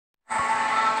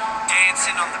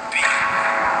Jackson on the beat.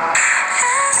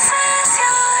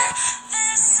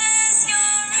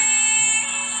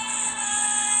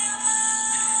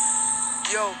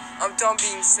 Yo, I'm done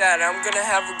being sad, I'm gonna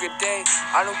have a good day.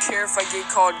 I don't care if I get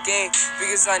called gay,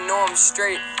 because I know I'm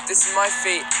straight. This is my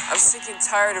fate. I'm sick and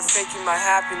tired of faking my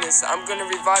happiness. I'm gonna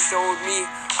revive the old me.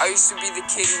 I used to be the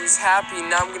kid who was happy,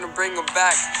 now I'm gonna bring him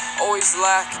back. Always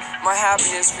lack my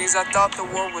happiness because I thought the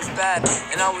world was bad,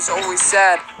 and I was always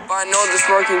sad. But I know this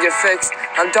world can get fixed.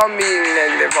 I'm done being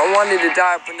negative. I wanted to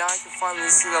die, but now I can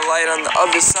finally see the light on the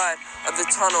other side of the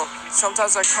tunnel.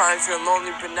 Sometimes I cry and feel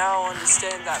lonely, but now I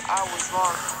understand that I was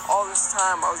wrong. All this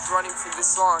time I was running for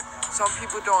this long. Some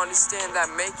people don't understand that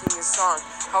making a song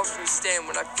helps me stand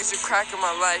when I face a crack in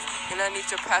my life and I need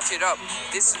to patch it up.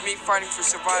 This is me fighting for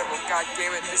survival. God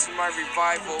damn it, this is my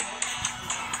revival.